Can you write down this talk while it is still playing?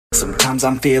Sometimes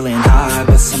I'm feeling high,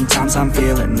 but sometimes I'm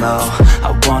feeling low.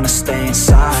 I wanna stay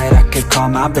inside, I could call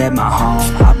my bed my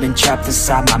home. I've been trapped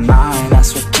inside my mind,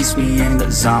 that's what keeps me in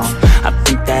the zone. I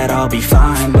think that I'll be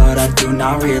fine, but I do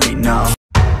not really know.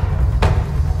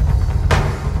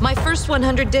 My first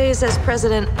 100 days as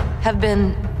president have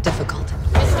been difficult.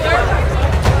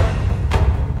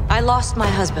 I lost my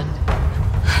husband.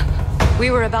 We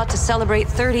were about to celebrate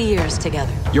 30 years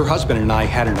together. Your husband and I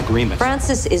had an agreement.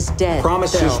 Francis is dead.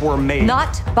 Promises were made.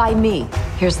 Not by me.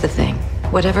 Here's the thing.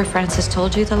 Whatever Francis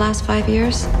told you the last 5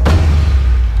 years,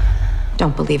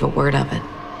 don't believe a word of it.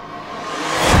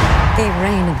 The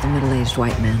reign of the middle-aged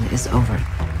white man is over.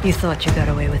 You thought you got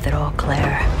away with it all,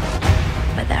 Claire.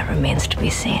 But that remains to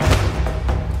be seen.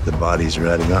 The body's are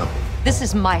adding up. This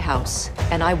is my house,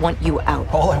 and I want you out.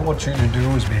 All I want you to do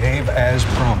is behave as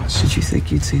promised. Did you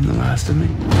think you'd seen the last of me?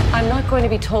 I'm not going to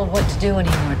be told what to do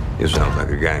anymore. You sound like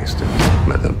a gangster,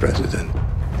 Madam President.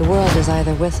 The world is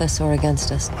either with us or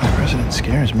against us. My president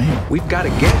scares me. We've got to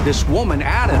get this woman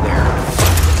out of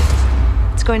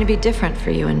there. It's going to be different for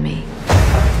you and me.